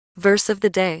Verse of the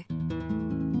day,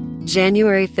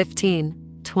 January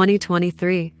 15,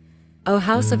 2023. O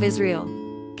house of Israel,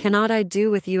 cannot I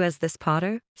do with you as this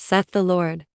potter? Saith the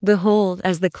Lord. Behold,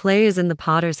 as the clay is in the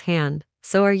potter's hand,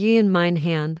 so are ye in mine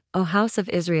hand, O house of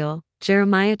Israel.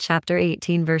 Jeremiah chapter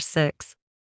 18 verse 6.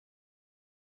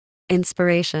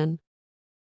 Inspiration.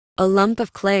 A lump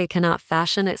of clay cannot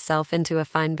fashion itself into a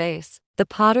fine vase. The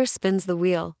potter spins the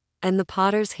wheel, and the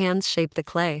potter's hands shape the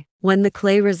clay. When the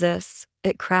clay resists,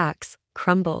 it cracks,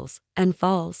 crumbles, and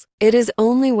falls. It is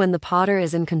only when the potter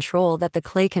is in control that the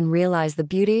clay can realize the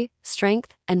beauty,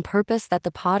 strength, and purpose that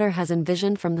the potter has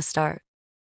envisioned from the start.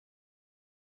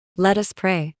 Let us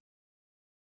pray.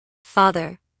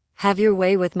 Father, have your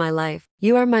way with my life.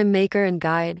 You are my maker and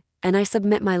guide, and I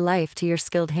submit my life to your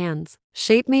skilled hands.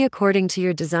 Shape me according to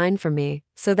your design for me,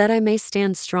 so that I may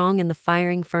stand strong in the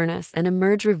firing furnace and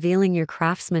emerge revealing your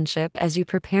craftsmanship as you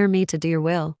prepare me to do your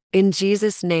will. In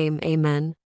Jesus' name,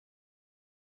 amen.